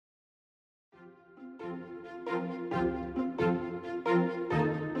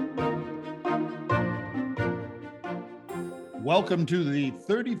Welcome to the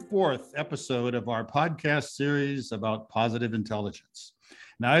 34th episode of our podcast series about positive intelligence.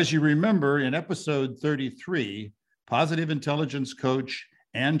 Now, as you remember, in episode 33, positive intelligence coach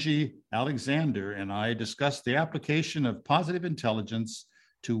Angie Alexander and I discussed the application of positive intelligence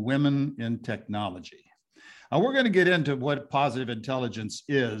to women in technology. Now, we're going to get into what positive intelligence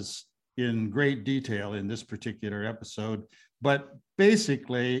is in great detail in this particular episode, but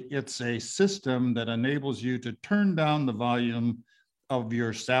basically it's a system that enables you to turn down the volume of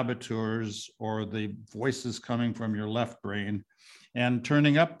your saboteurs or the voices coming from your left brain and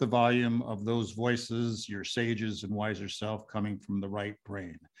turning up the volume of those voices, your sages and wiser self, coming from the right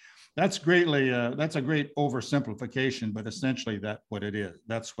brain. That's a great oversimplification, but essentially that's what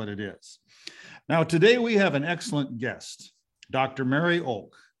it is. Now, today we have an excellent guest, Dr. Mary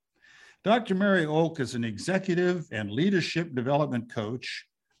Oak. Dr. Mary Oak is an executive and leadership development coach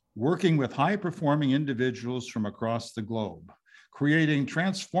working with high-performing individuals from across the globe, creating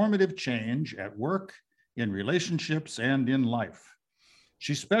transformative change at work, in relationships, and in life.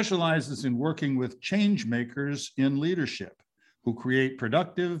 She specializes in working with change makers in leadership who create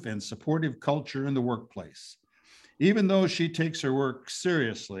productive and supportive culture in the workplace. Even though she takes her work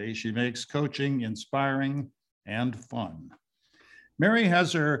seriously, she makes coaching inspiring and fun. Mary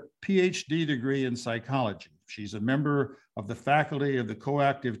has her PhD degree in psychology. She's a member of the faculty of the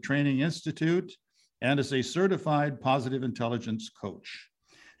Coactive Training Institute and is a certified positive intelligence coach.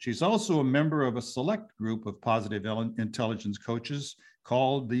 She's also a member of a select group of positive intelligence coaches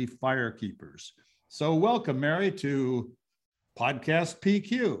called the Firekeepers. So welcome, Mary, to Podcast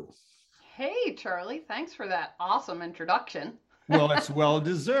PQ. Hey, Charlie, thanks for that awesome introduction. Well, it's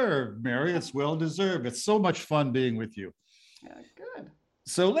well-deserved, Mary. It's well-deserved. It's so much fun being with you. Yeah, good.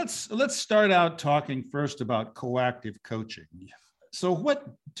 So let's start out talking first about coactive coaching. So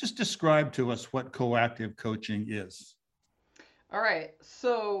just describe to us what coactive coaching is. All right,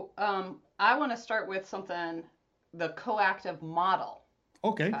 so I want to start with the coactive model.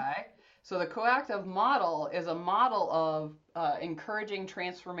 Okay. Okay. So the coactive model is a model of encouraging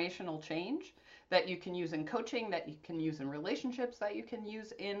transformational change that you can use in coaching, that you can use in relationships, that you can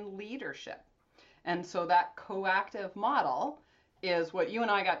use in leadership. And so that coactive model is what you and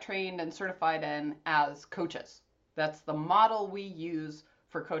I got trained and certified in as coaches. That's the model we use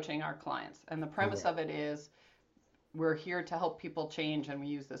for coaching our clients. And the premise of it is we're here to help people change, and we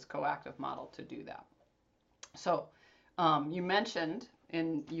use this coactive model to do that. So you mentioned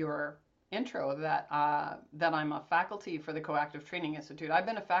in your intro that I'm a faculty for the Coactive Training Institute. I've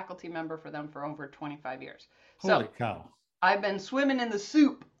been a faculty member for them for over 25 years. Holy cow. I've been swimming in the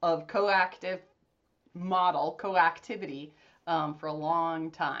soup of coactive model, coactivity, for a long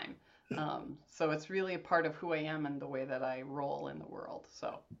time. So it's really a part of who I am and the way that I roll in the world.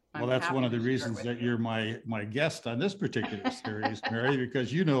 So well, that's one of the reasons that you're my guest on this particular series, Mary,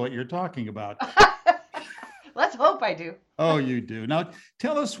 because you know what you're talking about. Let's hope I do. Oh, you do. Now,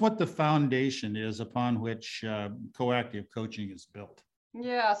 tell us what the foundation is upon which coactive coaching is built.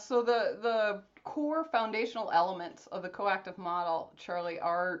 Yeah, so the core foundational elements of the coactive model, Charlie,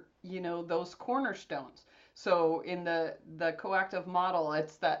 are, those cornerstones. So in the coactive model,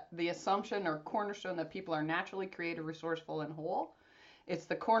 it's that the assumption or cornerstone that people are naturally creative, resourceful, and whole. It's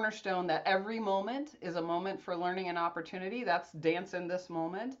the cornerstone that every moment is a moment for learning and opportunity. That's dance in this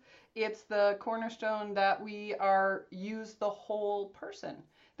moment. It's the cornerstone that we use the whole person,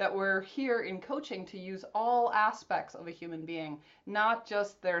 that we're here in coaching to use all aspects of a human being, not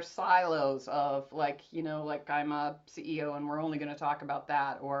just their silos of like I'm a CEO and we're only going to talk about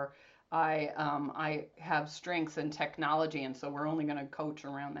that, or I have strengths in technology and so we're only going to coach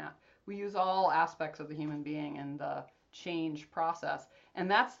around that. We use all aspects of the human being in the change process.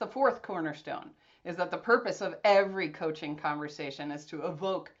 And that's the fourth cornerstone, is that the purpose of every coaching conversation is to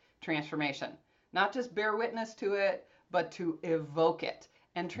evoke transformation, not just bear witness to it, but to evoke it.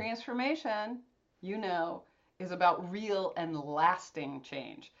 And transformation, is about real and lasting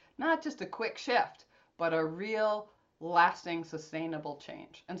change, not just a quick shift, but a real, lasting, sustainable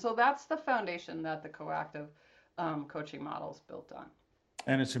change. And so that's the foundation that the coactive coaching model is built on.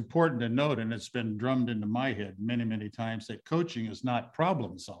 And it's important to note, and it's been drummed into my head many, many times, that coaching is not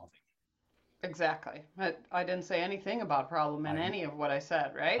problem solving. Exactly. I didn't say anything about problem in any of what I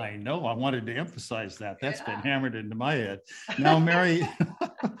said, right? I know. I wanted to emphasize that. That's been hammered into my head. Now, Mary,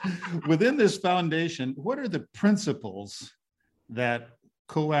 within this foundation, what are the principles that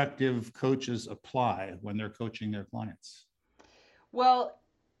coactive coaches apply when they're coaching their clients? Well,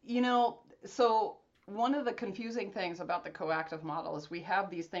 so one of the confusing things about the coactive model is we have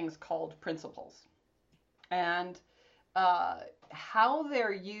these things called principles. And how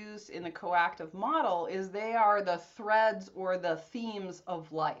they're used in the coactive model is they are the threads or the themes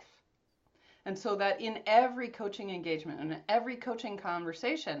of life. And so that in every coaching engagement and in every coaching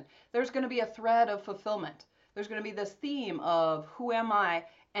conversation, there's going to be a thread of fulfillment. There's going to be this theme of who am I?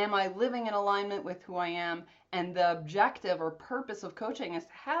 Am I living in alignment with who I am? And the objective or purpose of coaching is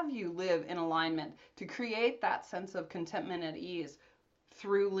to have you live in alignment, to create that sense of contentment and ease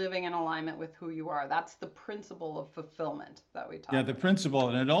through living in alignment with who you are. That's the principle of fulfillment that we talk Yeah, about. the principle,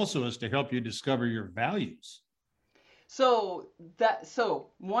 and it also is to help you discover your values. So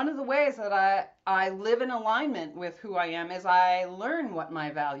one of the ways that I live in alignment with who I am is I learn what my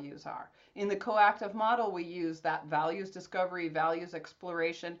values are. In the coactive model, we use that values discovery, values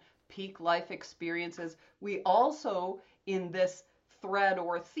exploration, peak life experiences. We also, in this thread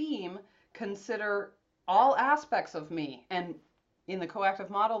or theme, consider all aspects of me. And in the coactive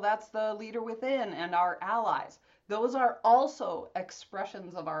model, that's the leader within and our allies. Those are also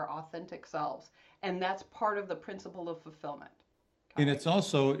expressions of our authentic selves. And that's part of the principle of fulfillment. And it's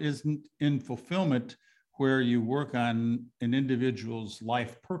also isn't in fulfillment where you work on an individual's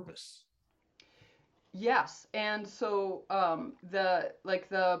life purpose. Yes, and so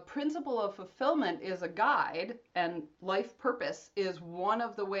the principle of fulfillment is a guide, and life purpose is one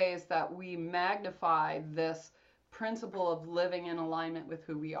of the ways that we magnify this principle of living in alignment with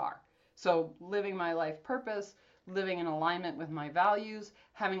who we are. So living my life purpose, living in alignment with my values,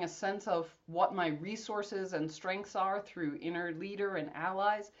 having a sense of what my resources and strengths are through inner leader and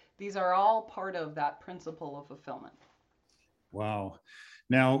allies. These are all part of that principle of fulfillment. Wow.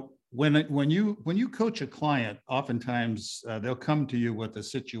 Now, when you coach a client, oftentimes they'll come to you with a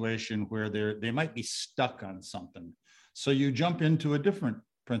situation where they might be stuck on something. So you jump into a different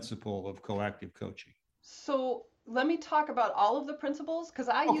principle of coactive coaching. So let me talk about all of the principles because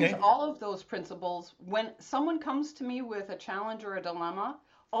I use Okay. all of those principles when someone comes to me with a challenge or a dilemma.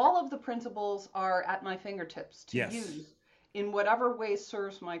 All of the principles are at my fingertips to Yes. use in whatever way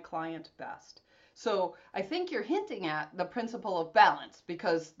serves my client best. So I think you're hinting at the principle of balance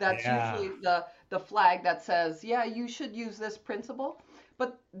because that's Yeah. usually the flag that says, yeah, you should use this principle.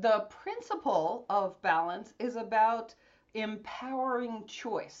 But the principle of balance is about empowering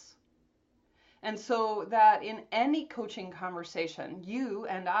choice. And so that in any coaching conversation, you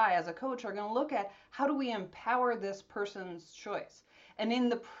and I as a coach are going to look at how do we empower this person's choice. And in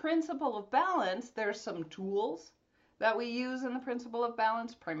the principle of balance, there's some tools that we use in the principle of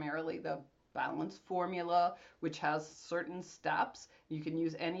balance, primarily the balance formula, which has certain steps. You can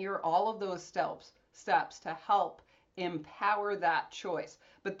use any or all of those steps to help empower that choice.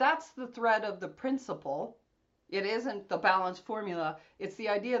 But that's the thread of the principle. It isn't the balance formula. It's the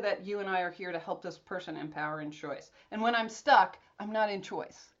idea that you and I are here to help this person empower in choice. And when I'm stuck, I'm not in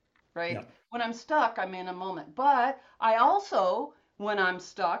choice, right? Yeah. When I'm stuck, I'm in a moment. But I also, when I'm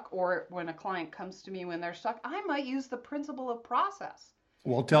stuck or when a client comes to me when they're stuck, I might use the principle of process.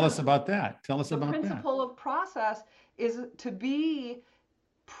 Well, The, tell us about that. Tell us the about that. principle of process is to be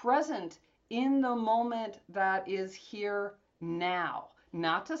present in the moment that is here now.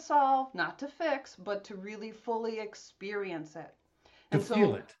 Not to solve, not to fix, but to really fully experience it. To And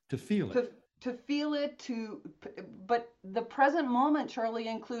feel so it, to feel it. to feel it, but the present moment, Charlie,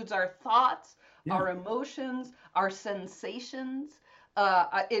 includes our thoughts, Yeah. our emotions, our sensations.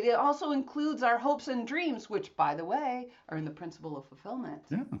 It also includes our hopes and dreams, which, by the way, are in the principle of fulfillment.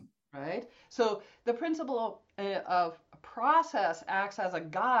 Yeah. Right? So the principle of process acts as a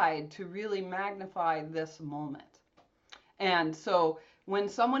guide to really magnify this moment. And so when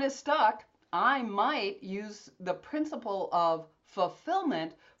someone is stuck, I might use the principle of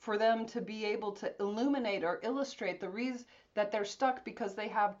fulfillment for them to be able to illuminate or illustrate the reason that they're stuck because they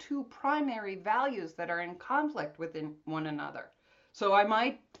have two primary values that are in conflict within one another. So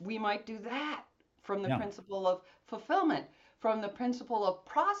we might do that from the Yeah. principle of fulfillment. From the principle of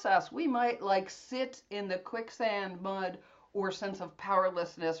process, we might like sit in the quicksand mud or sense of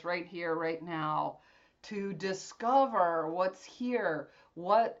powerlessness right here, right now, to discover what's here,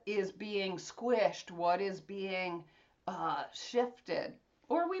 what is being squished, what is being shifted.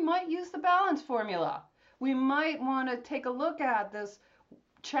 Or we might use the balance formula. We might want to take a look at this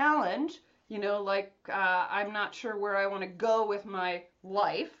challenge, I'm not sure where I want to go with my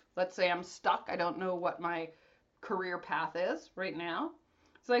life. Let's say I'm stuck. I don't know what my career path is right now.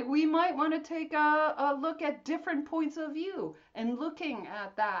 It's like we might want to take a look at different points of view and looking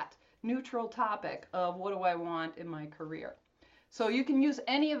at that neutral topic of what do I want in my career. So you can use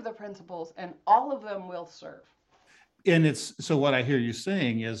any of the principles and all of them will serve. And it's so what I hear you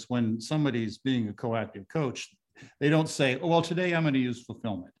saying is when somebody's being a coactive coach, they don't say, oh, well, today I'm going to use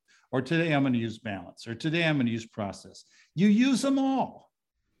fulfillment, or today I'm going to use balance, or today I'm going to use process. You use them all.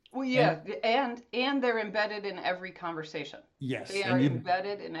 Well, yeah, and they're embedded in every conversation. Yes, They are and you.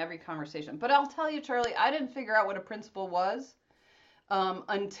 embedded in every conversation. But I'll tell you, Charlie, I didn't figure out what a principle was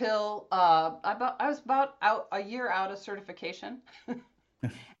until I was about out a year out of certification.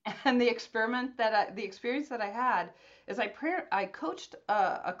 And the experience that I had is I coached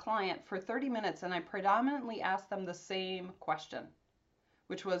a client for 30 minutes and I predominantly asked them the same question,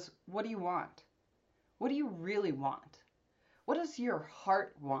 which was, what do you want? What do you really want? What does your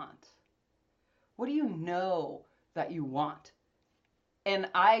heart want? What do you know that you want? And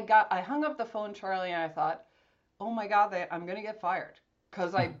I hung up the phone, Charlie, and I thought, oh my God, I'm going to get fired.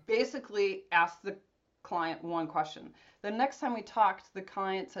 Because I basically asked the client one question. The next time we talked, the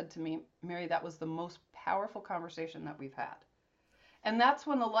client said to me, Mary, that was the most powerful conversation that we've had. And that's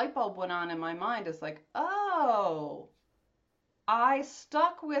when the light bulb went on in my mind. It's like, oh, I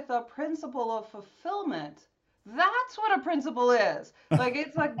stuck with a principle of fulfillment. That's what a principle is. Like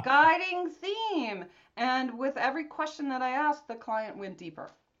it's a guiding theme. And with every question that I asked, the client went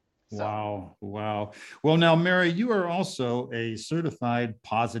deeper. So, Wow. Wow. Well, now, Mary, you are also a certified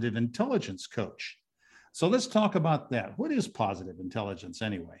positive intelligence coach. So let's talk about that. What is positive intelligence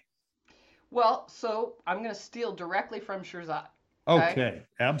anyway? well, so I'm going to steal directly from Shirzad. Okay. Okay, Positive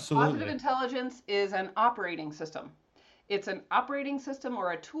absolutely. intelligence is an operating system. It's an operating system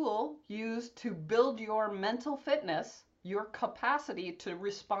or a tool used to build your mental fitness, your capacity to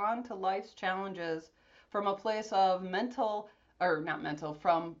respond to life's challenges from a place of mental, or not mental,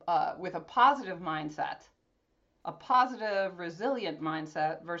 from with a positive mindset, a positive, resilient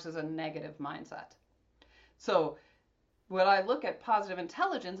mindset versus a negative mindset. So when I look at positive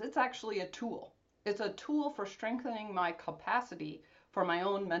intelligence, it's actually a tool. It's a tool for strengthening my capacity for my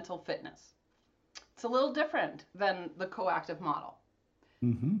own mental fitness. It's a little different than the coactive model.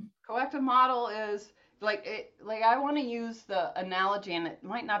 Mm-hmm. Coactive model is like I want to use the analogy, and it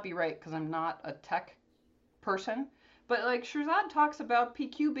might not be right because I'm not a tech person, but like Shirzad talks about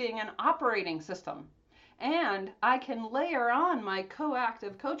PQ being an operating system. And I can layer on my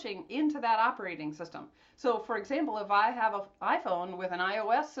coactive coaching into that operating system. So, for example, if I have an iPhone with an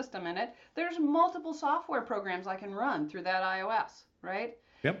iOS system in it, there's multiple software programs I can run through that iOS, right?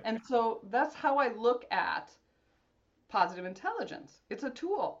 Yep. And so that's how I look at positive intelligence. It's a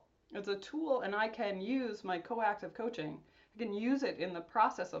tool. It's a tool, and I can use my coactive coaching. I can use it in the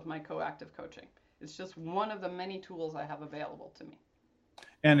process of my coactive coaching. It's just one of the many tools I have available to me.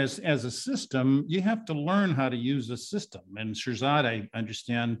 And as a system, you have to learn how to use a system. And Shirzad, I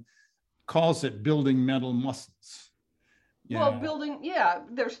understand, calls it building mental muscles. Well, Yeah. yeah,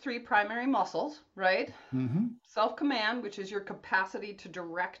 there's three primary muscles, right? Mm-hmm. Self command, which is your capacity to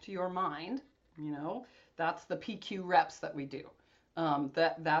direct your mind. You know, that's the PQ reps that we do.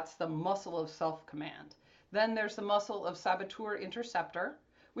 That's the muscle of self command. Then there's the muscle of saboteur interceptor,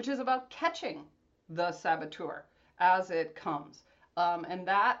 which is about catching the saboteur as it comes. And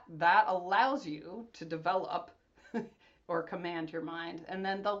that allows you to develop or command your mind. And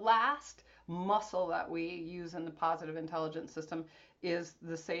then the last muscle that we use in the positive intelligence system is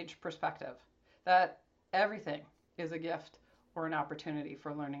the sage perspective, that everything is a gift or an opportunity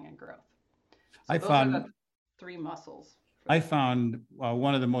for learning and growth. So I those are found the three muscles for I that. found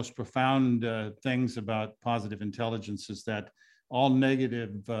one of the most profound things about positive intelligence is that all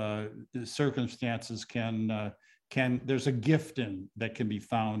negative circumstances can there's a gift in that can be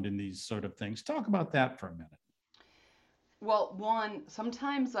found in these sort of things. Talk about that for a minute. Well, one,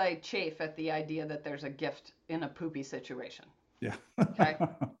 sometimes I chafe at the idea that there's a gift in a poopy situation. Yeah. Okay.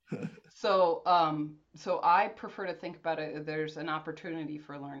 So I prefer to think about it. There's an opportunity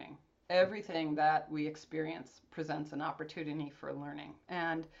for learning. Everything that we experience presents an opportunity for learning,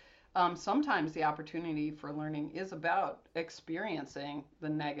 and sometimes the opportunity for learning is about experiencing the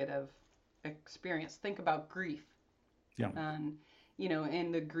negative experience. Think about grief, Yeah. and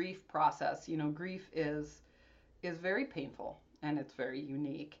in the grief process, grief is very painful and it's very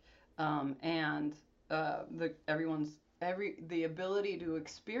unique, and the ability to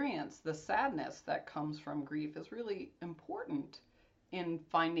experience the sadness that comes from grief is really important in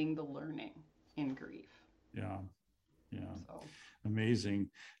finding the learning in grief. Yeah. Yeah. So, Amazing.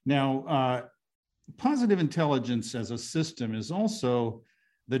 Now, positive intelligence as a system is also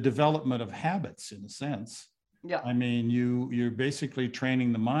the development of habits in a sense. yeah, I mean, you're basically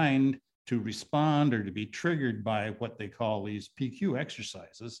training the mind to respond or to be triggered by what they call these PQ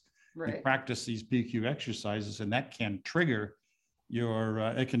exercises. You right. practice these PQ exercises, and that can trigger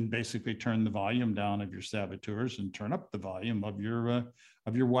it can basically turn the volume down of your saboteurs and turn up the volume of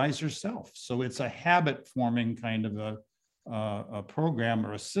your wiser self. So it's a habit forming kind of a program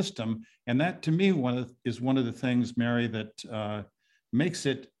or a system. And that to me is one of the things, Mary, that makes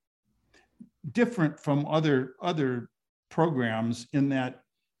it different from other programs in that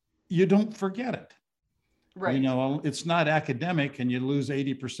you don't forget it. Right. You know, it's not academic and you lose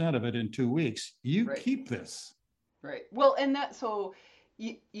 80% of it in 2 weeks. You Right. keep this. Right. Well, and that, so,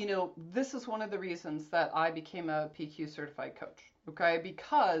 you know, this is one of the reasons that I became a PQ certified coach. Okay.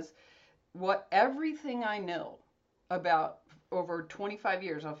 Because everything I know about over 25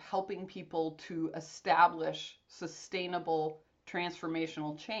 years of helping people to establish sustainable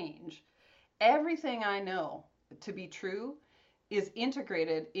transformational change, everything I know to be true is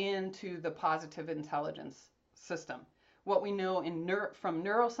integrated into the positive intelligence system. What we know from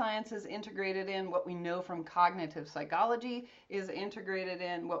neuroscience is integrated in, what we know from cognitive psychology is integrated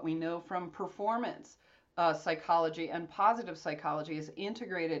in, what we know from performance psychology and positive psychology is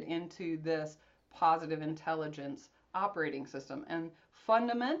integrated into this positive intelligence operating system. And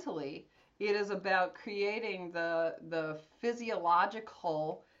fundamentally, it is about creating the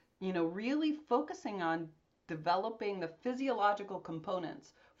physiological, you know, really focusing on developing the physiological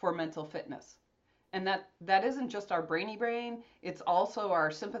components for mental fitness. And that isn't just our brainy brain, it's also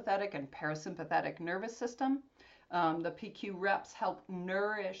our sympathetic and parasympathetic nervous system. The PQ reps help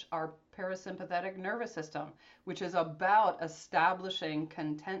nourish our parasympathetic nervous system, which is about establishing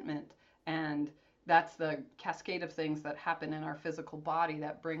contentment. And that's the cascade of things that happen in our physical body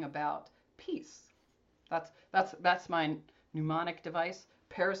that bring about peace. That's my mnemonic device.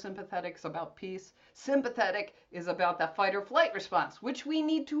 Parasympathetic is about peace. Sympathetic is about that fight or flight response, which we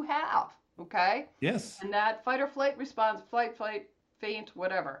need to have. Okay? Yes. And that fight or flight response, flight, faint,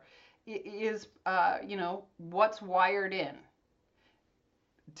 whatever, is, you know, what's wired in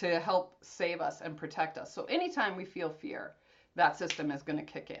to help save us and protect us. So anytime we feel fear, that system is going to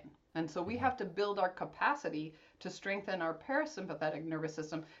kick in. And so we have to build our capacity to strengthen our parasympathetic nervous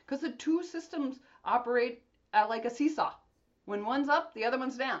system because the two systems operate like a seesaw. When one's up, the other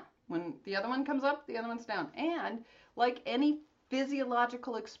one's down. When the other one comes up, the other one's down. And like any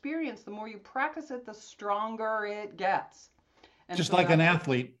physiological experience, the more you practice it, the stronger it gets. And just so like an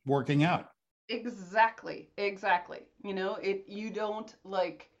athlete working out. Exactly. You know, you don't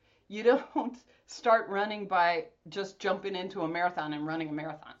start running by just jumping into a marathon and running a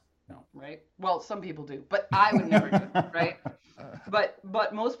marathon. No. Right? Well, some people do, but I would never do it, right?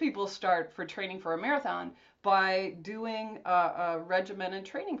 But most people start for training for a marathon by doing a regimented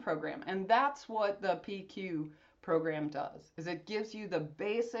training program. And that's what the PQ program does, is it gives you the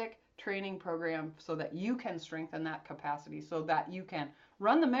basic training program so that you can strengthen that capacity so that you can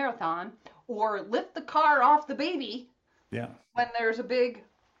run the marathon or lift the car off the baby. Yeah. When there's a big,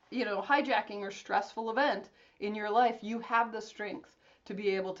 you know, hijacking or stressful event in your life, you have the strength to be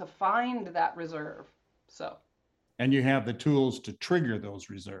able to find that reserve. So. And you have the tools to trigger those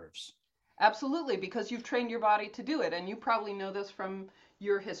reserves. Absolutely, because you've trained your body to do it. And you probably know this from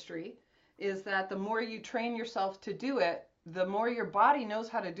your history, is that the more you train yourself to do it, the more your body knows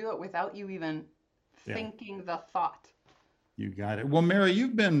how to do it without you even thinking the thought. You got it. Well, Mary,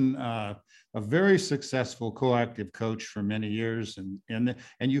 you've been a very successful coactive coach for many years, and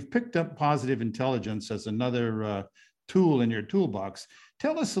you've picked up positive intelligence as another tool in your toolbox.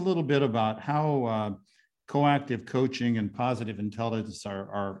 Tell us a little bit about how coactive coaching and positive intelligence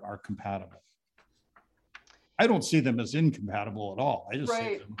are compatible. I don't see them as incompatible at all. I just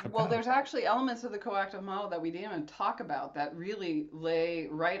see them compatible. Well, there's actually elements of the coactive model that we didn't even talk about that really lay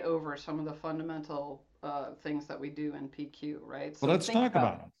right over some of the fundamental things that we do in PQ, right? So well, let's talk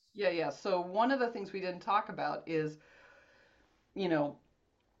about them. Yeah. So one of the things we didn't talk about is, you know,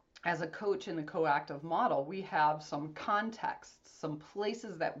 as a coach in the coactive model, we have some contexts, some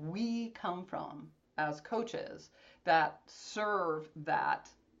places that we come from as coaches that serve that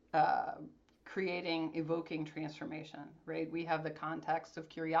creating, evoking transformation, right? We have the context of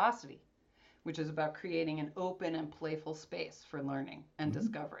curiosity, which is about creating an open and playful space for learning and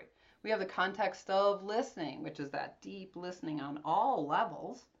discovery. We have the context of listening, which is that deep listening on all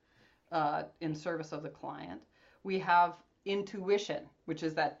levels in service of the client. We have intuition, which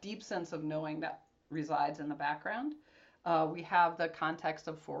is that deep sense of knowing that resides in the background. We have the context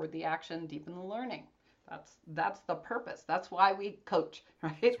of forward the action, deepen the learning. That's the purpose. That's why we coach,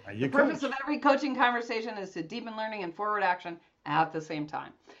 right? The purpose of every coaching conversation is to deepen learning and forward action at the same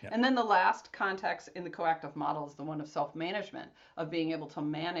time. Yep. And then the last context in the coactive model is the one of self-management, of being able to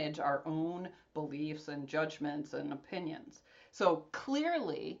manage our own beliefs and judgments and opinions. So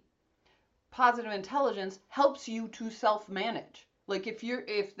clearly, positive intelligence helps you to self-manage. Like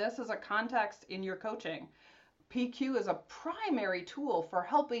if this is a context in your coaching, PQ is a primary tool for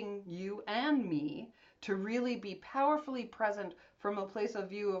helping you and me to really be powerfully present from a place of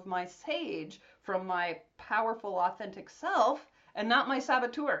view of my sage, from my powerful, authentic self, and not my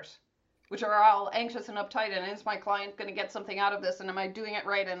saboteurs, which are all anxious and uptight. And is my client going to get something out of this? And am I doing it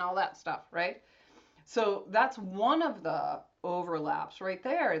right? And all that stuff, right? So that's one of the overlaps right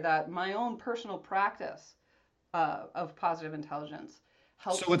there, that my own personal practice of positive intelligence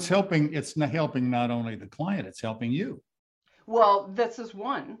helps. So it's not helping not only the client, it's helping you. Well, this is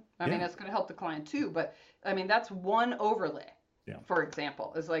one. I mean, Yeah. it's going to help the client too, but I mean, that's one overlay. Yeah. For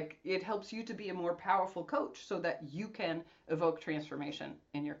example, is like it helps you to be a more powerful coach so that you can evoke transformation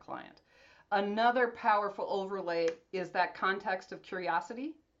in your client. Another powerful overlay is that context of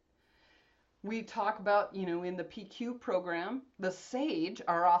curiosity. We talk about, in the PQ program, the sage,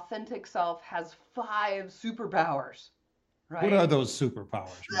 our authentic self, has 5 superpowers, What are right? those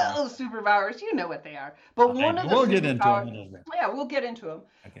superpowers, Mary? Those superpowers, you know what they are. But I one know. of the We'll get into them superpowers, a little bit. yeah, we'll get into them.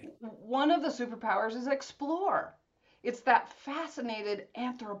 Okay. One of the superpowers is explore. It's that fascinated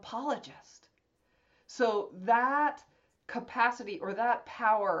anthropologist. So that capacity or that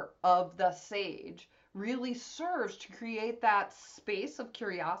power of the sage really serves to create that space of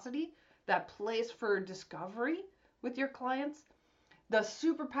curiosity, that place for discovery with your clients. The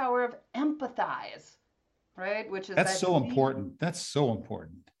superpower of empathize, right? Which is That's that so deep. important. That's so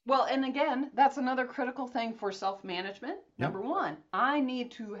important. Well, and again, that's another critical thing for self-management. Yep. Number one, I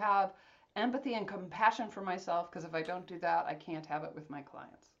need to have empathy and compassion for myself, because if I don't do that, I can't have it with my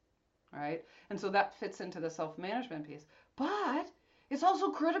clients. All right. And so that fits into the self-management piece. But it's also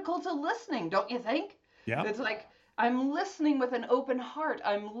critical to listening, don't you think? Yeah. It's like I'm listening with an open heart.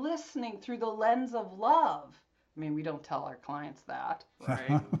 I'm listening through the lens of love. I mean, we don't tell our clients that,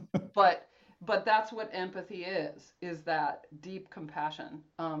 right? but but that's what empathy is that deep compassion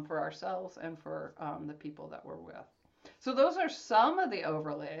for ourselves and for the people that we're with. So those are some of the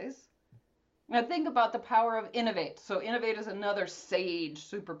overlays. Now think about the power of innovate. So innovate is another sage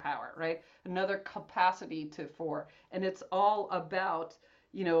superpower, right? Another capacity and it's all about,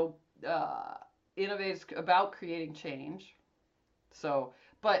 you know, innovate is about creating change. So,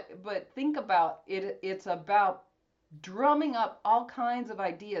 but think about it. It's about drumming up all kinds of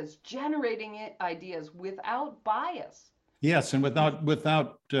ideas, generating ideas without bias. Yes, and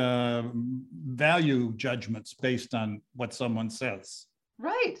without value judgments based on what someone says.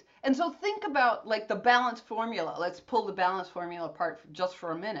 Right. And so think about like the balance formula. Let's pull the balance formula apart just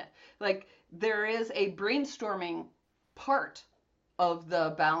for a minute. Like there is a brainstorming part of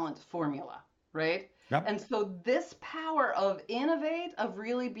the balance formula, right? Yep. And so this power of innovate, of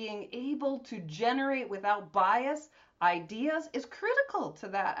really being able to generate without bias ideas is critical to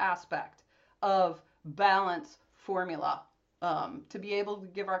that aspect of balance formula, to be able to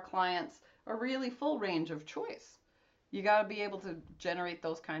give our clients a really full range of choice. You got to be able to generate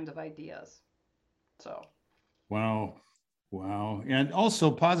those kinds of ideas. So, Wow. Wow. And also,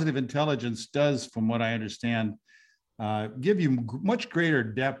 positive intelligence does, from what I understand, give you much greater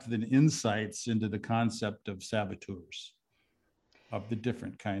depth and insights into the concept of saboteurs, of the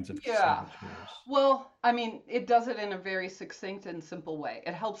different kinds of yeah. saboteurs. Well, I mean, it does it in a very succinct and simple way.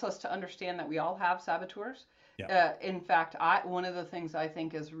 It helps us to understand that we all have saboteurs. Yeah. In fact, one of the things I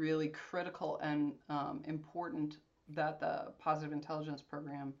think is really critical and important that the positive intelligence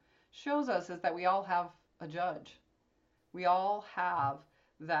program shows us is that we all have a judge. We all have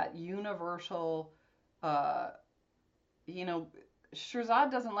that universal, uh, you know,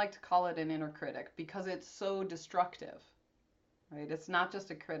 Shirzad doesn't like to call it an inner critic because it's so destructive, right? It's not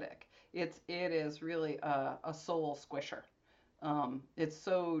just a critic. It is really a soul squisher. It's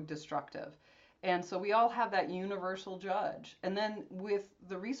so destructive. And so we all have that universal judge. And then with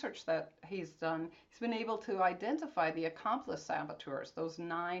the research that he's done, he's been able to identify the accomplice saboteurs, those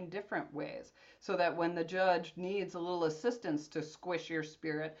 9 different ways, so that when the judge needs a little assistance to squish your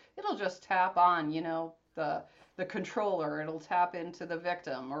spirit, it'll just tap on, the controller, it'll tap into the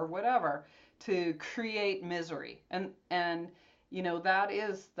victim or whatever to create misery. And that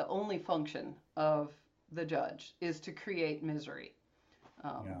is the only function of the judge, is to create misery.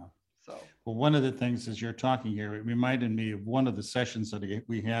 Yeah. So. Well, one of the things as you're talking here, it reminded me of one of the sessions that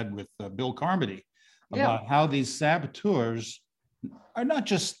we had with Bill Carmody about how these saboteurs are not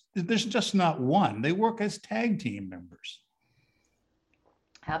just, there's just not one. They work as tag team members.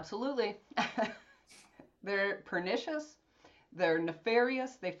 Absolutely. They're pernicious, they're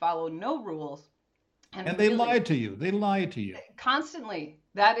nefarious, they follow no rules. And they really lie to you. They lie to you. Constantly.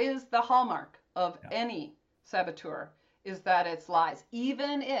 That is the hallmark of any saboteur, is that it's lies.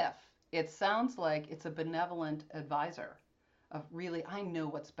 Even if it sounds like it's a benevolent advisor of really, I know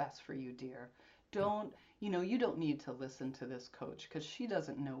what's best for you, dear. don't, you don't need to listen to this coach because she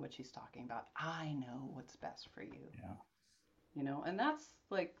doesn't know what she's talking about. I know what's best for you. Yeah. And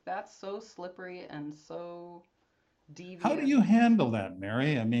that's so slippery and so How do devious. you handle that,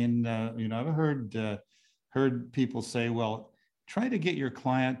 Mary? I mean, I've heard people say, well, try to get your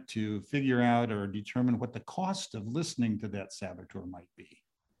client to figure out or determine what the cost of listening to that saboteur might be.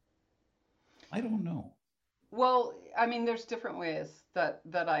 I don't know. Well, I mean, there's different ways that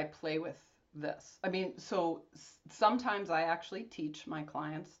I play with this. I mean, so sometimes I actually teach my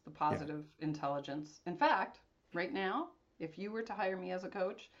clients the Yeah. positive intelligence. In fact, right now, if you were to hire me as a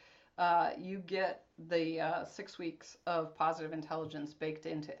coach, you get the 6 weeks of positive intelligence baked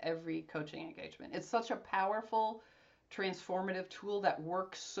into every coaching engagement. It's such a powerful, transformative tool that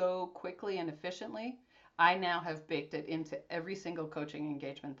works so quickly and efficiently. I now have baked it into every single coaching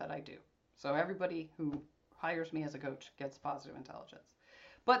engagement that I do. So everybody who hires me as a coach gets positive intelligence.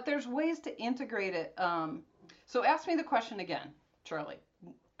 But there's ways to integrate it. So ask me the question again, Charlie.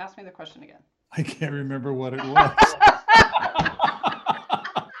 Ask me the question again. I can't remember what it was.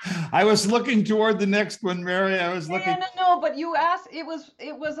 I was looking toward the next one, Mary. I was looking. No, but you asked. It was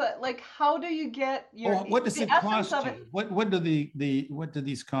a like, how do you get your What does the it essence cost of you? it? What do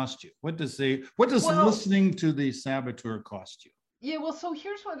these cost you? What does Well, listening to the saboteur cost you? yeah. Well, so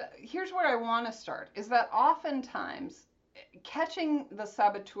here's where I want to start. Is that oftentimes catching the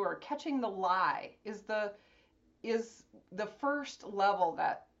saboteur, catching the lie, is the first level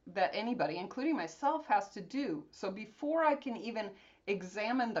that anybody, including myself, has to do. So before I can even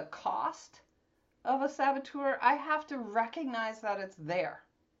examine the cost of a saboteur, I have to recognize that it's there.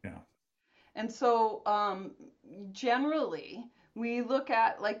 Yeah. And so generally, we look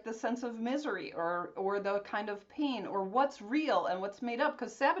at like the sense of misery or the kind of pain or what's real and what's made up,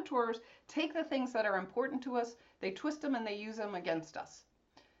 because saboteurs take the things that are important to us, they twist them and they use them against us.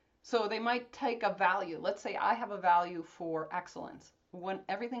 So they might take a value. Let's say I have a value for excellence. When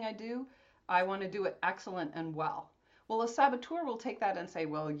everything I do, I want to do it excellent and well. Well, a saboteur will take that and say,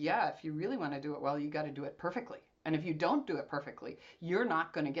 well, yeah, if you really want to do it well, you got to do it perfectly. And if you don't do it perfectly, you're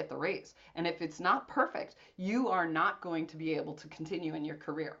not going to get the raise. And if it's not perfect, you are not going to be able to continue in your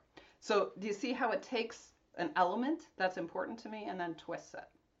career. So do you see how it takes an element that's important to me and then twists it?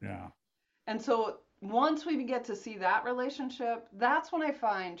 Yeah. And so once we get to see that relationship, that's when I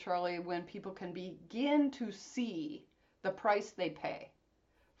find, Charlie, when people can begin to see the price they pay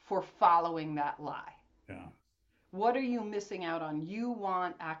for following that lie. Yeah. What are you missing out on? You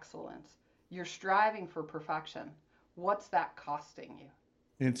want excellence. You're striving for perfection. What's that costing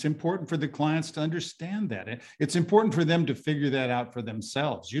you? It's important for the clients to understand that. It's important for them to figure that out for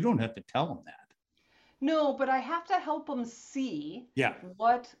themselves. You don't have to tell them that. No, but I have to help them see Yeah.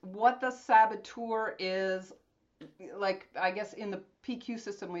 what the saboteur is. Like, I guess in the PQ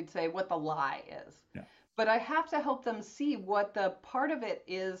system we'd say what the lie is. Yeah. But I have to help them see what the part of it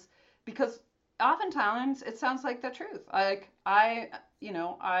is, because oftentimes it sounds like the truth. Like I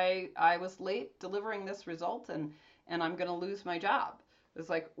was late delivering this result and I'm going to lose my job. It's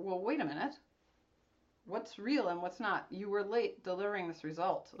like, well, wait a minute. What's real and what's not? You were late delivering this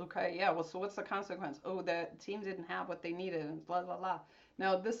result. Okay, yeah, well, so what's the consequence? Oh, the team didn't have what they needed and blah, blah, blah.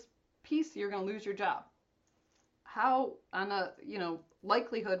 Now, this piece, you're going to lose your job. How, on a,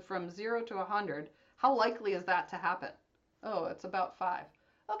 likelihood from 0 to 100, how likely is that to happen? Oh, it's about 5.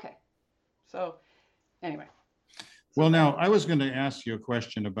 Okay. So, anyway. Well, now I was going to ask you a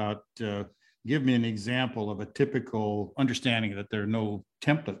question about give me an example of a typical understanding that there are no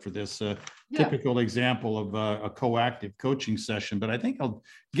template for this typical example of a coactive coaching session. But I think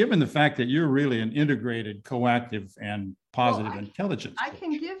given the fact that you're really an integrated coactive and positive intelligence coach, I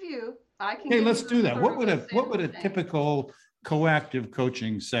can give you. Okay, let's do that. What would a typical coactive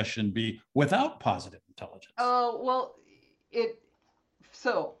coaching session be without positive intelligence? Oh, well,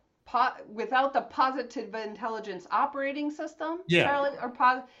 without the positive intelligence operating system, yeah. Charlie,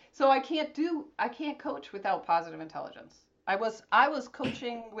 so I can't coach without positive intelligence. I was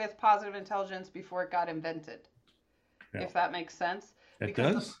coaching with positive intelligence before it got invented. Yeah. If that makes sense.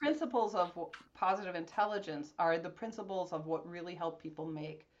 Because the principles of positive intelligence are the principles of what really help people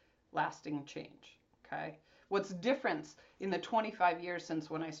make lasting change. Okay. What's different in the 25 years since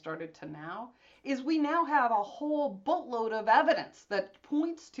when I started to now is we now have a whole boatload of evidence that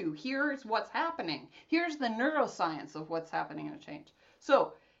points to here's what's happening. Here's the neuroscience of what's happening in a change.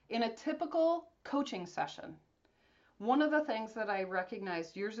 So in a typical coaching session, one of the things that I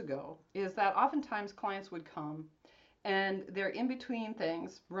recognized years ago is that oftentimes clients would come and they're in between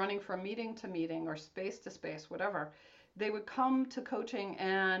things, running from meeting to meeting or space to space, whatever. They would come to coaching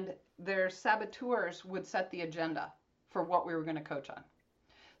and their saboteurs would set the agenda for what we were going to coach on.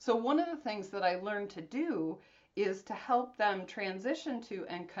 So one of the things that I learned to do is to help them transition to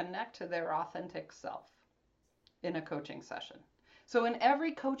and connect to their authentic self in a coaching session. So in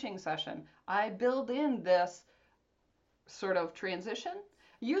every coaching session, I build in this sort of transition.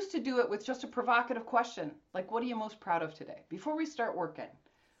 I used to do it with just a provocative question, like, what are you most proud of today? Before we start working,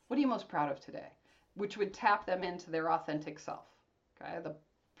 what are you most proud of today? Which would tap them into their authentic self, okay? The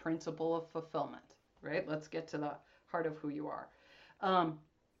principle of fulfillment, right? Let's get to the heart of who you are.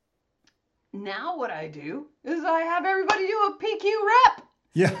 Now what I do is I have everybody do a PQ rep.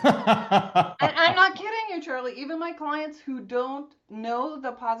 Yeah. And I'm not kidding you, Charlie. Even my clients who don't know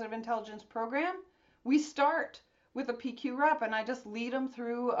the Positive Intelligence program, we start with a PQ rep, and I just lead them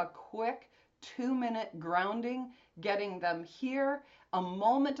through a quick 2-minute grounding, getting them here, a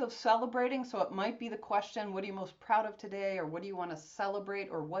moment of celebrating. So it might be the question, what are you most proud of today? Or what do you want to celebrate?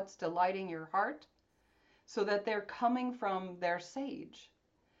 Or what's delighting your heart? So that they're coming from their sage.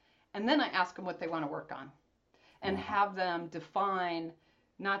 And then I ask them what they want to work on and have them define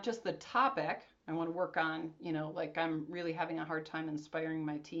not just the topic. I want to work on, like I'm really having a hard time inspiring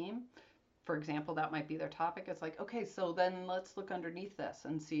my team. For example, that might be their topic. It's like, okay, so then let's look underneath this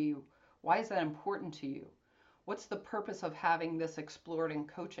and see, why is that important to you? What's the purpose of having this explored in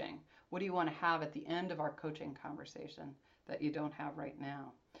coaching? What do you want to have at the end of our coaching conversation that you don't have right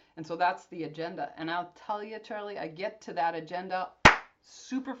now? And so that's the agenda. And I'll tell you, Charlie, I get to that agenda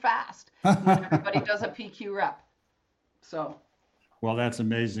super fast when everybody does a PQ rep. So. Well, that's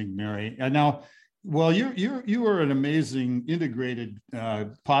amazing, Mary. And now, well, you are an amazing integrated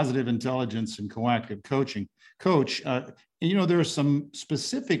positive intelligence and coactive coaching coach. There are some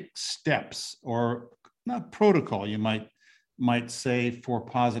specific steps, or not protocol, you might say, for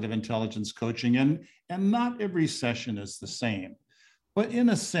positive intelligence coaching, and not every session is the same. But in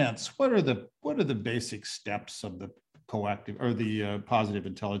a sense, what are the basic steps of the coactive or the positive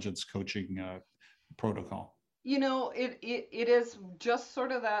intelligence coaching protocol? It is just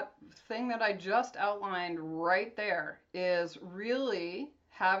sort of that thing that I just outlined right there, is really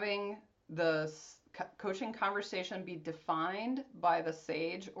having the coaching conversation be defined by the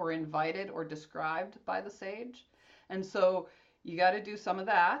sage, or invited or described by the sage. And so you got to do some of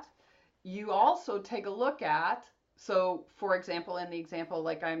that. You also take a look at, so for example, in the example,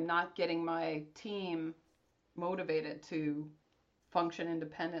 like I'm not getting my team motivated to function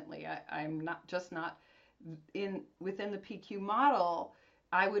independently. I'm not within the PQ model.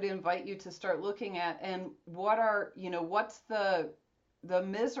 I would invite you to start looking at, and what's the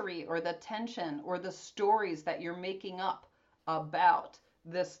misery or the tension or the stories that you're making up about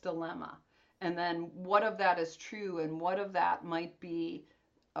this dilemma, and then what of that is true and what of that might be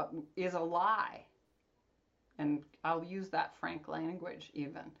is a lie. And I'll use that frank language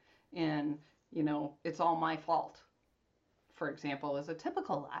even in, it's all my fault, for example, is a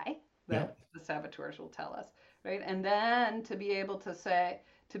typical lie that the saboteurs will tell us, right? And then to be able to say,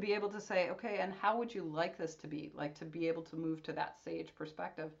 okay, and how would you like this to be? Like, to be able to move to that sage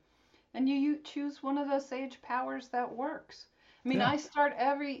perspective. And you choose one of the sage powers that works. I mean, I start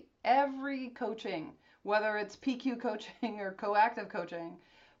every coaching, whether it's PQ coaching or coactive coaching,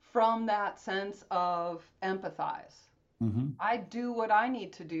 from that sense of empathize. Mm-hmm. I do what I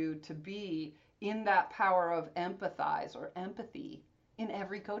need to do to be in that power of empathize or empathy in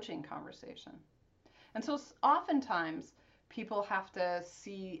every coaching conversation. And so oftentimes people have to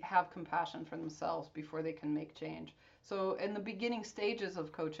have compassion for themselves before they can make change. So in the beginning stages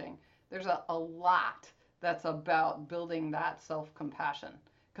of coaching, there's a lot that's about building that self-compassion.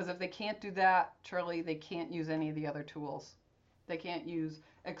 Because if they can't do that, Charlie, they can't use any of the other tools. They can't use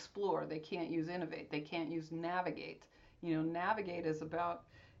explore, they can't use innovate, they can't use navigate. Navigate is about,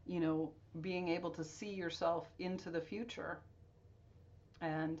 being able to see yourself into the future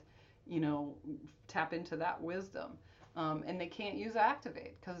and, tap into that wisdom. And they can't use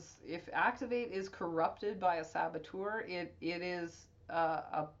activate, because if activate is corrupted by a saboteur, it is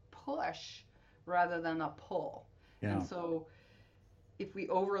a push rather than a pull. Yeah. And so if we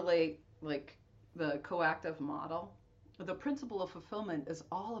overlay like the coactive model, the principle of fulfillment is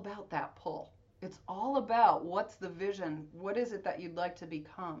all about that pull. It's all about, what's the vision? What is it that you'd like to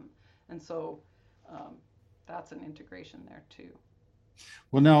become? And so that's an integration there too.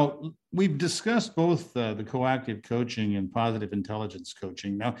 Well, now we've discussed both the coactive coaching and positive intelligence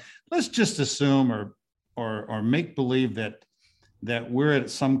coaching. Now, let's just assume or make believe that we're at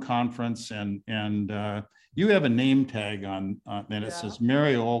some conference and you have a name tag on and it says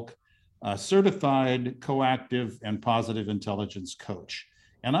Mary Olk, certified coactive and positive intelligence coach.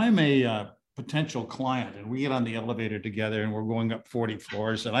 And I'm a potential client, and we get on the elevator together and we're going up 40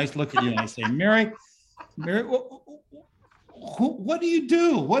 floors. And I look at you and I say, Mary, What do you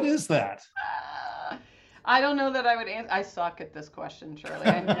do? What is that? I don't know that I would answer. I suck at this question, Charlie.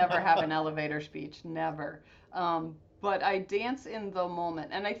 I never have an elevator speech, never. But I dance in the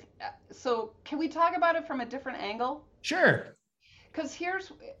moment, and so can we talk about it from a different angle? Sure. Because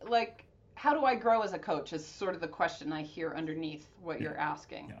here's like, how do I grow as a coach? Is sort of the question I hear underneath what Yeah. you're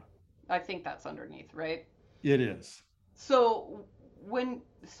asking. Yeah. I think that's underneath, right? It is. So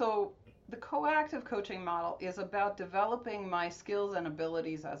so the coactive coaching model is about developing my skills and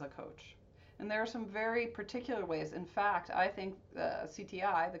abilities as a coach. And there are some very particular ways. In fact, I think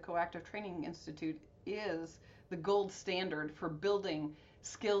CTI, the Coactive Training Institute, is the gold standard for building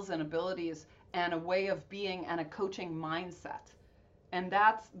skills and abilities and a way of being and a coaching mindset. And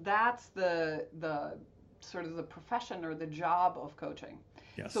that's the sort of the profession or the job of coaching.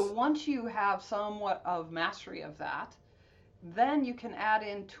 So Yes. once you have somewhat of mastery of that, then you can add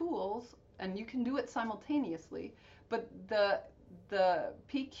in tools and you can do it simultaneously. But the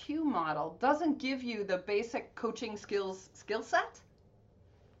PQ model doesn't give you the basic coaching skill set.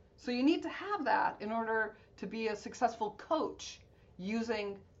 So you need to have that in order to be a successful coach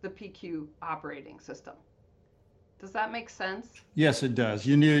using the PQ operating system. Does that make sense? Yes, it does.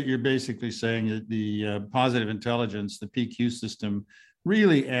 You're basically saying that the positive intelligence, the PQ system,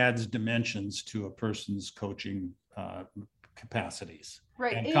 really adds dimensions to a person's coaching capacities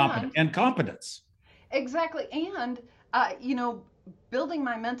Right. and competence. Exactly. And, building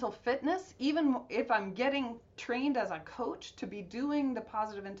my mental fitness, even if I'm getting trained as a coach to be doing the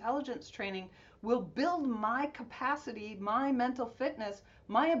positive intelligence training, will build my capacity, my mental fitness,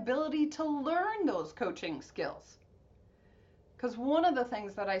 my ability to learn those coaching skills. Because one of the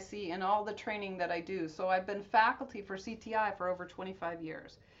things that I see in all the training that I do, so I've been faculty for CTI for over 25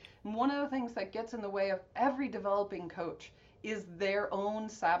 years. And one of the things that gets in the way of every developing coach is their own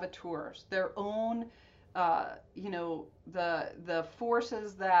saboteurs, their own, the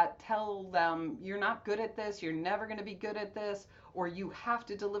forces that tell them you're not good at this, you're never going to be good at this, or you have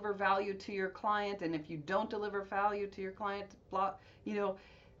to deliver value to your client, and if you don't deliver value to your client, blah,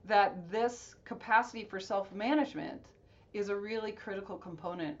 that this capacity for self-management is a really critical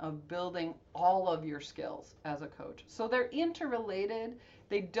component of building all of your skills as a coach. So they're interrelated.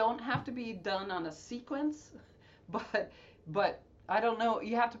 They don't have to be done on a sequence, but I don't know.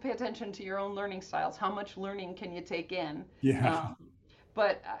 You have to pay attention to your own learning styles. How much learning can you take in? Yeah.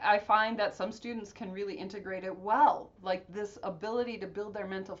 But I find that some students can really integrate it well. Like this ability to build their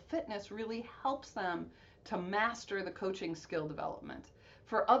mental fitness really helps them to master the coaching skill development.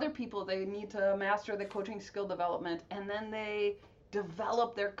 For other people, they need to master the coaching skill development and then they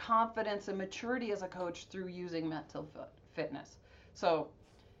develop their confidence and maturity as a coach through using mental fitness. So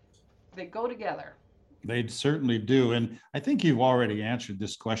they go together. They certainly do. And I think you've already answered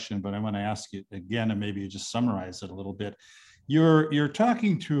this question, but I'm going to ask you again, and maybe you just summarize it a little bit. You're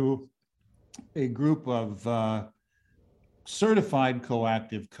talking to a group of certified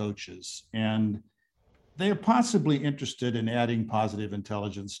coactive coaches, and they're possibly interested in adding positive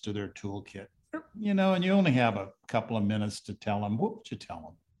intelligence to their toolkit. And you only have a couple of minutes to tell them. What would you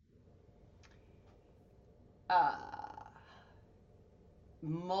tell them?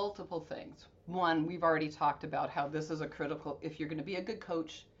 Multiple things. One, we've already talked about how this is a critical, if you're going to be a good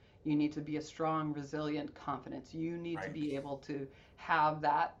coach, you need to be a strong, resilient confidence. You need to be able to have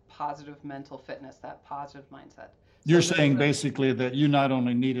that positive mental fitness, that positive mindset. You're saying basically that you not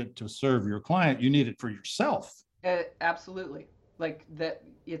only need it to serve your client, you need it for yourself. Absolutely. Like that,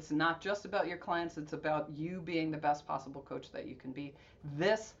 it's not just about your clients, it's about you being the best possible coach that you can be.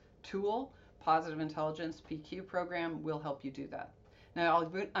 This tool, Positive Intelligence PQ program, will help you do that.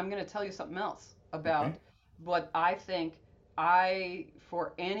 Now, I'm going to tell you something else about what I think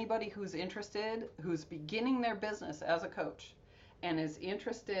for anybody who's interested, who's beginning their business as a coach and is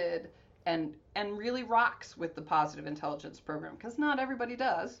interested and really rocks with the Positive Intelligence program, because not everybody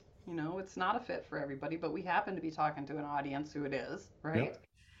does. It's not a fit for everybody, but we happen to be talking to an audience who it is, right? Yep.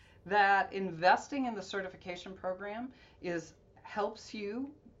 That investing in the certification program helps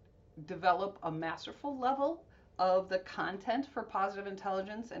you develop a masterful level of the content for positive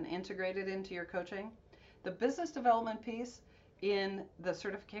intelligence and integrate it into your coaching. The business development piece in the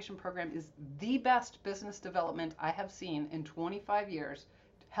certification program is the best business development I have seen in 25 years,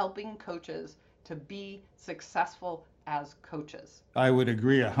 helping coaches to be successful as coaches. I would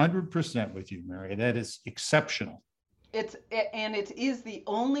agree 100% with you, Mary. That is exceptional. It is the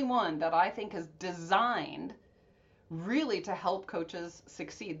only one that I think is designed really to help coaches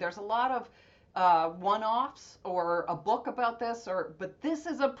succeed. There's a lot of one-offs or a book about this, but this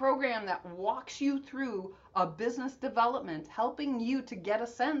is a program that walks you through a business development, helping you to get a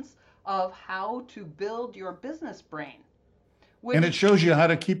sense of how to build your business brain. And it shows you how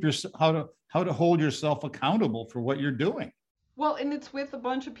to keep your, how to hold yourself accountable for what you're doing. Well, and it's with a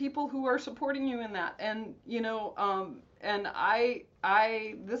bunch of people who are supporting you in that. And, and I've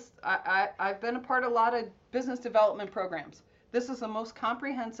been a part of a lot of business development programs. This is the most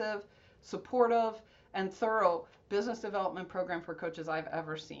comprehensive, supportive, and thorough business development program for coaches I've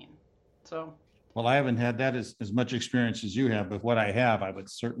ever seen. So. Well, I haven't had that as much experience as you have, but what I have, I would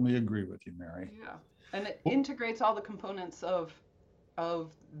certainly agree with you, Mary. Yeah. And it integrates all the components of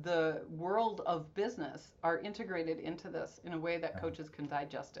the world of business are integrated into this in a way that coaches can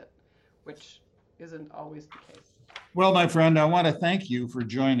digest it, which isn't always the case. Well, my friend, I want to thank you for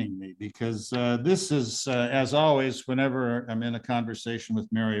joining me, because this is, as always, whenever I'm in a conversation with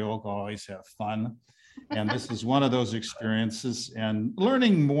Mary Oak, I always have fun. And this is one of those experiences, and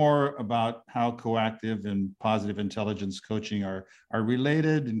learning more about how coactive and positive intelligence coaching are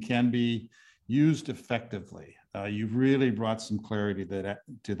related and can be used effectively. You've really brought some clarity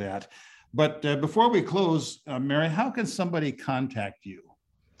to that. But before we close, Mary, how can somebody contact you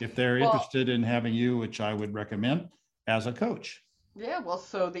if they're interested in having you, which I would recommend, as a coach? Yeah, well,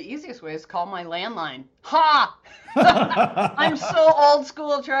 so the easiest way is call my landline. Ha! I'm so old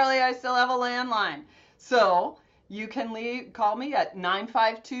school, Charlie. I still have a landline. So you can call me at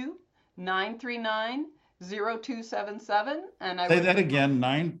 952-939-0277. And I say that again,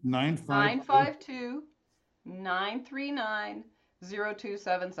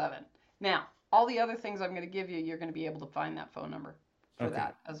 952-939-0277. Now, all the other things I'm going to give you, you're going to be able to find that phone number for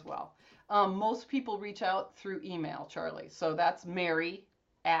that as well. Most people reach out through email, Charlie. So that's Mary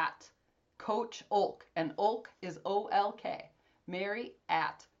at Coach Olk, and Olk is O-L-K. Mary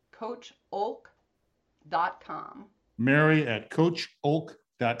at CoachOlk.com. Mary at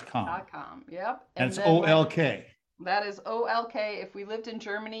CoachOlk.com. Yep. And it's O-L-K. That is O-L-K. If we lived in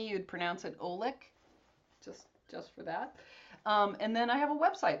Germany, you'd pronounce it Olik, just for that. And then I have a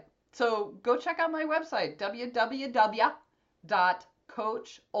website. So go check out my website,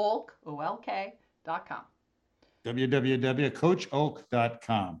 www.coacholk.com.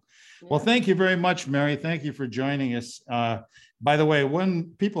 www.coacholk.com. Well, thank you very much, Mary. Thank you for joining us. By the way,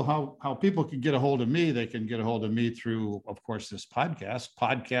 how people can get a hold of me, they can get a hold of me through, of course, this podcast,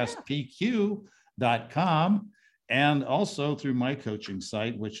 podcastpq.com, and also through my coaching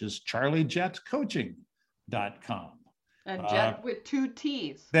site, which is charliejetcoaching.com. And jet with 2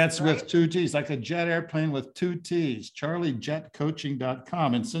 T's. That's right? With 2 T's, like a jet airplane with 2 T's,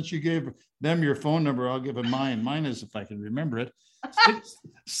 charliejetcoaching.com. And since you gave them your phone number, I'll give them mine. Mine is, if I can remember it,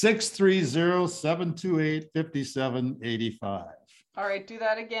 630-728-5785. All right, do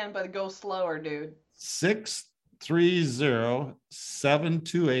that again, but go slower, dude.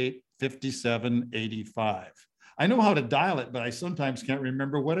 630-728-5785. I know how to dial it, but I sometimes can't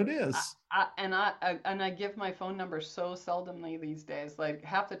remember what it is. I give my phone number so seldomly these days. Like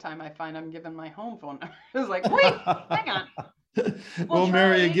half the time I find I'm giving my home phone number. It's like, wait, hang on. Well,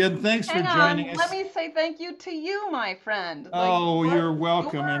 Mary, again, thanks for joining us. Let me say thank you to you, my friend. You're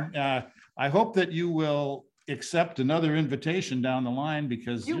welcome. And I hope that you will accept another invitation down the line,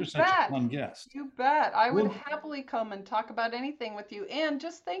 because you're such a fun guest. You bet. I would happily come and talk about anything with you. And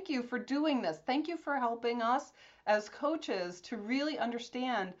just thank you for doing this. Thank you for helping us as coaches to really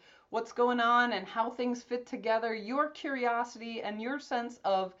understand what's going on and how things fit together. Your curiosity and your sense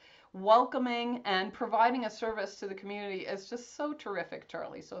of welcoming and providing a service to the community is just so terrific,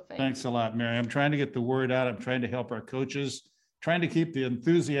 Charlie. So thanks a lot, Mary. I'm trying to get the word out. I'm trying to help our coaches, trying to keep the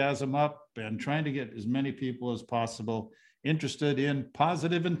enthusiasm up, and trying to get as many people as possible interested in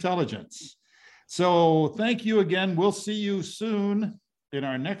positive intelligence. So thank you again. We'll see you soon in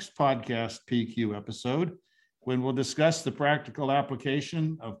our next podcast PQ episode, when we'll discuss the practical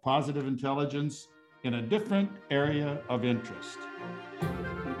application of positive intelligence in a different area of interest.